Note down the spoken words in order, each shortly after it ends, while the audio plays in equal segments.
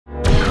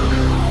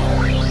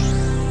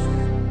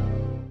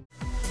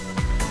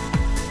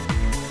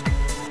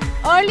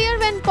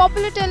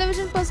popular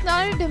television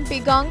personality Dimpy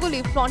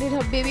Ganguly flaunted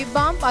her baby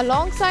bump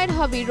alongside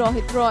hubby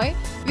Rohit Roy,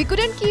 we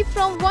couldn't keep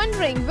from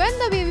wondering when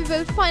the baby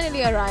will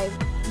finally arrive.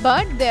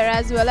 But there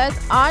as well as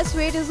ours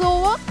wait is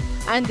over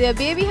and their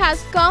baby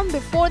has come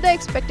before the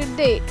expected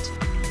date.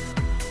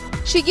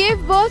 She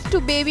gave birth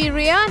to baby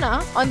Reanna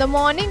on the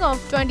morning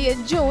of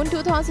 20th June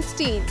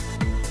 2016.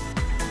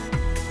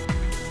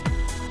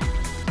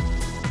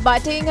 By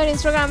taking her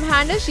Instagram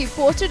handle, she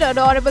posted an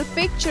adorable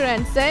picture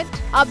and said,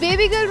 "Our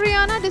baby girl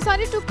Reanna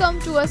decided to come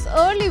to us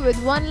early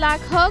with 1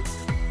 lakh hugs,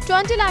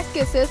 20 lakh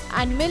kisses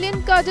and million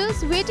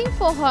cuddles waiting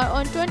for her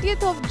on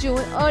 20th of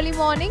June early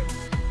morning,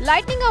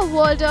 lighting our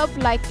world up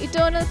like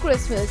eternal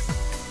Christmas.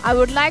 I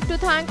would like to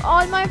thank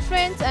all my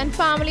friends and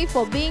family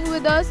for being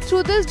with us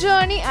through this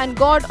journey and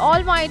God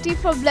Almighty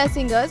for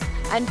blessing us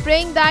and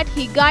praying that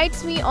He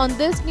guides me on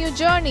this new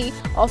journey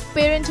of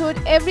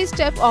parenthood every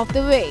step of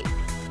the way.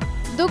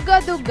 Dugga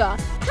Dugga.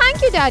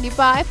 Thank you Daddy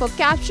Pai for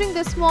capturing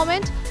this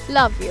moment.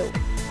 Love you."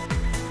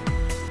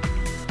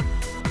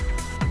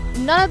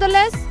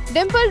 Nonetheless,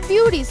 Dimpled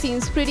Beauty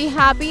seems pretty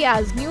happy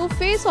as new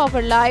phase of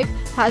her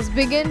life has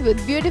begun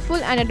with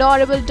beautiful and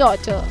adorable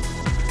daughter.